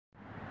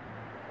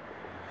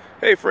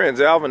Hey friends,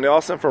 Alvin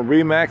Nelson from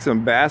RE/MAX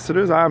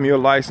Ambassadors. I'm your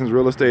licensed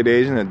real estate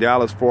agent in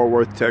Dallas-Fort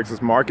Worth,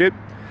 Texas market.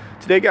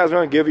 Today guys, we're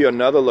going to give you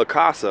another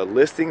LaCasa.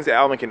 Listings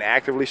Alvin can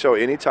actively show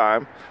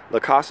anytime.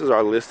 LaCasas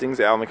are listings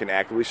Alvin can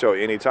actively show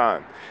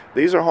anytime.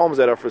 These are homes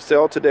that are for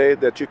sale today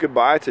that you could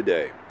buy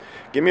today.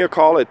 Give me a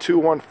call at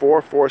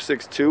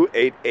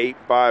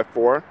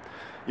 214-462-8854.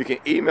 You can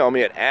email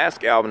me at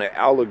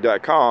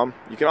askalvin@outlook.com.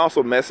 You can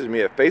also message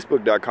me at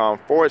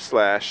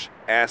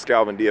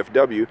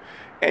facebook.com/askalvindfw.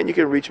 And you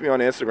can reach me on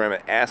Instagram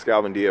at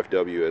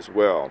askalvindfw as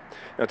well.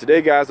 Now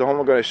today guys, the home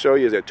we're going to show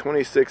you is at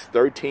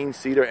 2613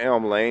 Cedar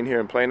Elm Lane here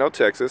in Plano,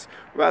 Texas.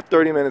 About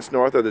 30 minutes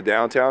north of the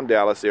downtown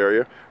Dallas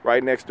area,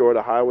 right next door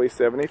to Highway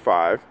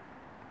 75.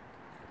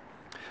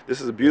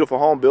 This is a beautiful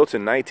home built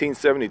in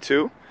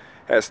 1972.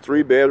 Has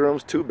 3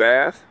 bedrooms, 2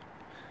 baths,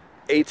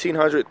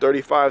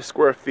 1,835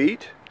 square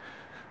feet.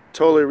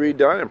 Totally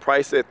redone and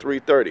priced at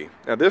 $330,000.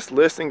 Now this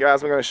listing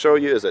guys I'm going to show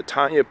you is a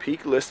Tanya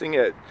Peak listing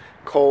at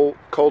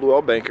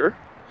Coldwell Banker.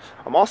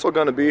 I'm also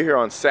going to be here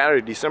on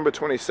Saturday, December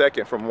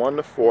 22nd from 1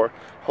 to 4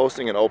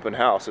 hosting an open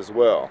house as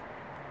well.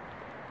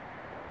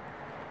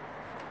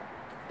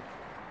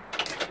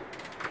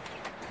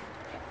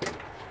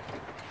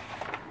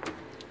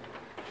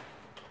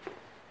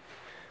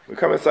 We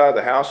come inside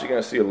the house, you're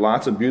going to see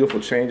lots of beautiful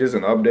changes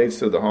and updates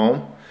to the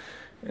home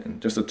and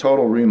just a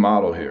total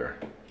remodel here.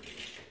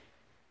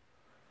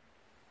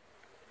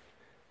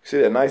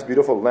 See that nice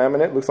beautiful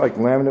laminate, looks like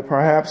laminate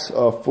perhaps,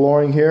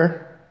 flooring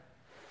here.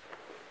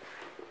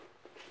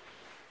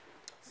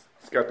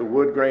 It's got the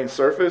wood grain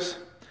surface.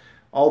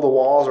 All the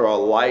walls are a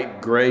light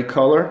gray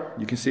color.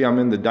 You can see I'm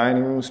in the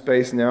dining room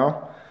space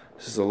now.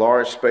 This is a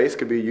large space,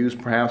 could be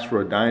used perhaps for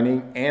a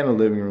dining and a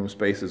living room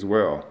space as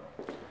well.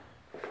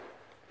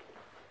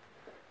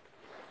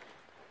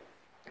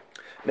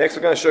 Next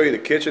we're going to show you the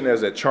kitchen. There's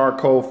that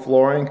charcoal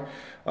flooring.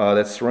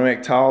 That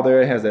ceramic tile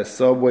there, it has that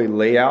subway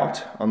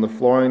layout on the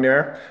flooring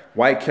there.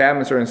 White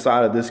cabinets are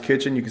inside of this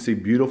kitchen. You can see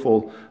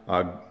beautiful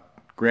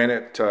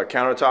granite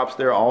countertops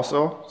there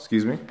also.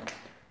 Excuse me.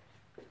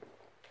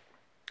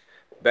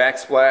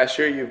 Backsplash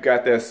here, you've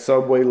got that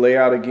subway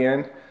layout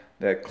again.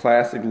 That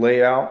classic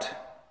layout.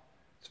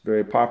 It's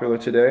very popular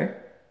today.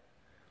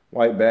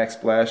 White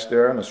backsplash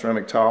there on the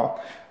ceramic tile.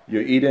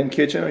 Your eat-in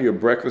kitchen or your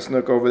breakfast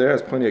nook over there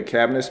has plenty of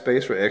cabinet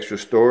space for extra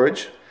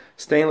storage.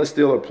 Stainless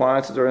steel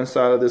appliances are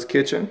inside of this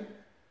kitchen.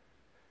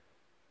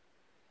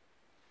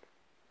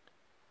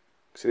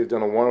 See, they've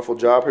done a wonderful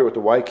job here with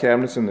the white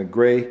cabinets and the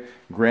gray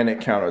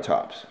granite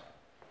countertops.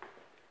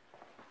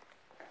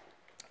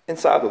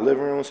 Inside the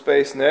living room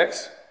space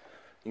next,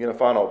 you're going to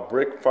find a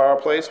brick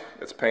fireplace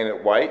that's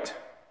painted white.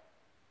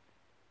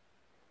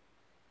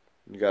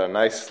 You got a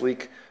nice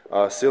sleek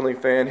ceiling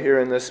fan here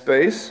in this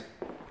space.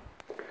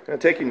 I'm going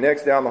to take you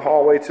next down the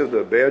hallway to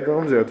the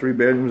bedrooms. There are 3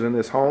 bedrooms in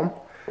this home.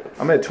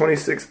 I'm at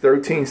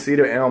 2613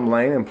 Cedar Elm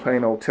Lane in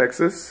Plano,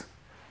 Texas.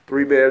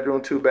 3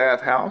 bedroom, 2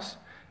 bath house,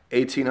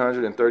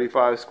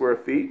 1,835 square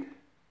feet,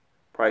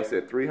 priced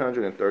at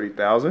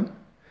 $330,000.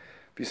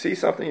 If you see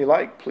something you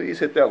like, please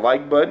hit that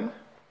like button.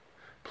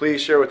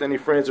 Please share with any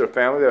friends or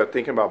family that are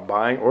thinking about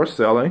buying or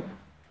selling.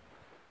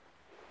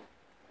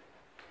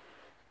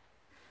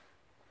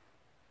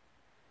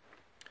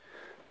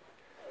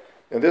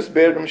 And this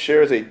bedroom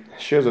shares a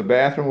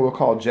bathroom we'll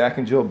call Jack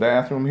and Jill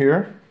bathroom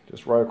here.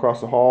 Just right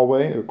across the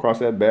hallway. Across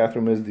that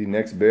bathroom is the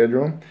next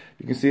bedroom.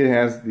 You can see it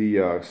has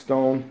the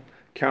stone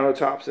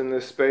countertops in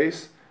this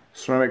space.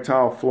 Ceramic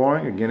tile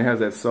flooring. Again, it has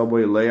that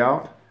subway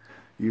layout.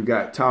 You've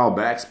got tile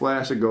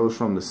backsplash that goes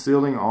from the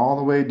ceiling all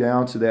the way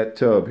down to that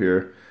tub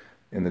here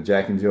in the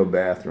Jack and Jill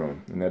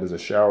bathroom. And that is a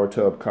shower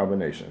tub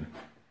combination.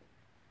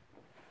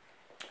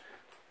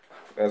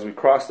 As we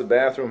cross the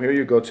bathroom here,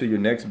 you go to your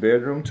next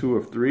bedroom, 2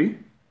 of 3.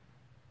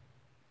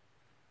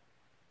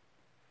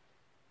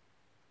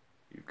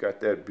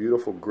 Got that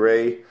beautiful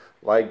gray,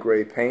 light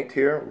gray paint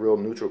here, real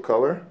neutral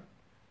color.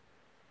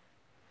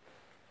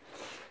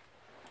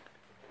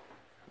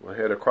 We'll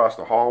head across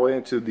the hallway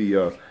into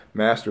the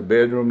master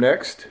bedroom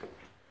next.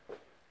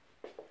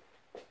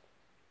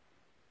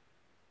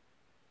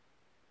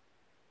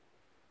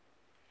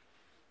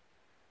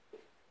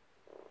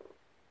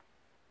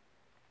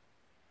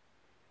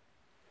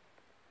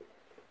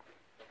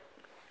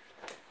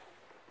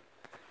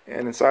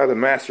 And inside the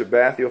master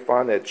bath, you'll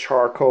find that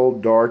charcoal,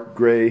 dark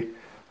gray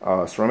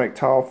ceramic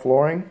tile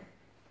flooring.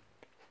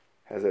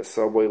 Has that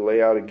subway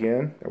layout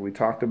again that we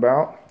talked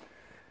about.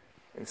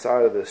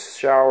 Inside of the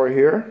shower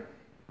here,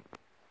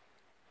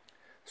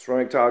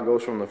 ceramic tile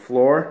goes from the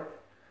floor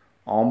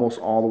almost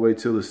all the way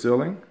to the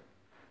ceiling.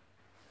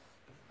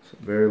 It's a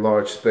very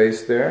large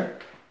space there.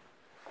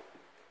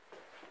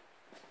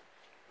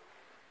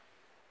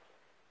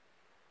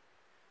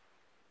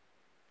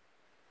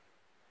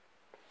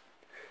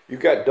 You've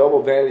got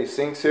double vanity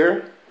sinks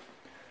here.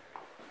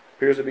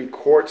 Appears to be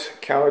quartz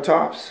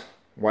countertops,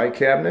 white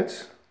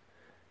cabinets,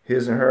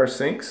 his and her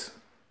sinks,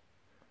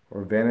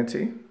 or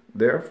vanity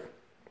there.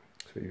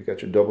 So you've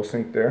got your double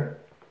sink there.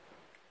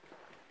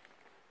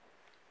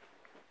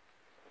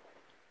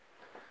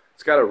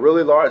 It's got a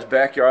really large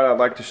backyard I'd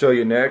like to show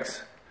you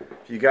next.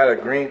 If you got a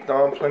green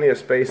thumb, plenty of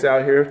space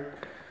out here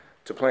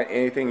to plant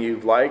anything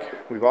you'd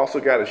like. We've also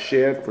got a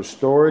shed for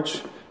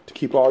storage to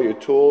keep all your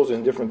tools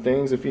and different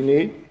things if you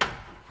need.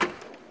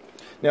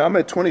 Now I'm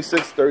at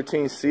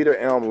 2613 Cedar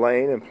Elm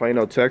Lane in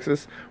Plano,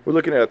 Texas. We're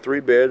looking at a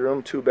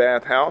 3-bedroom,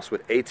 2-bath house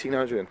with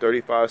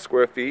 1,835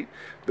 square feet,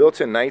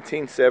 built in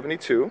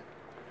 1972,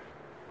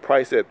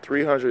 priced at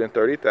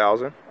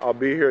 $330,000. I'll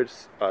be here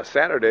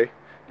Saturday,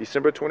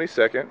 December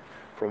 22nd,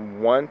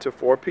 from 1 to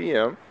 4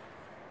 p.m.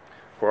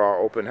 for our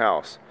open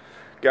house.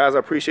 Guys, I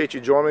appreciate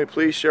you joining me.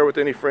 Please share with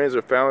any friends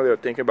or family that are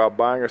thinking about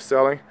buying or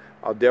selling.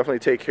 I'll definitely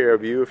take care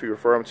of you if you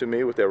refer them to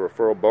me with that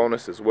referral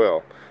bonus as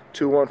well.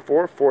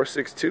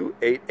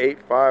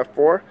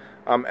 214-462-8854.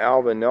 I'm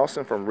Alvin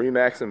Nelson from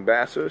RE/MAX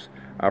Ambassadors.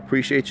 I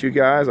appreciate you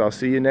guys. I'll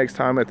see you next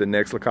time at the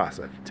next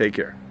LaCasa. Take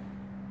care.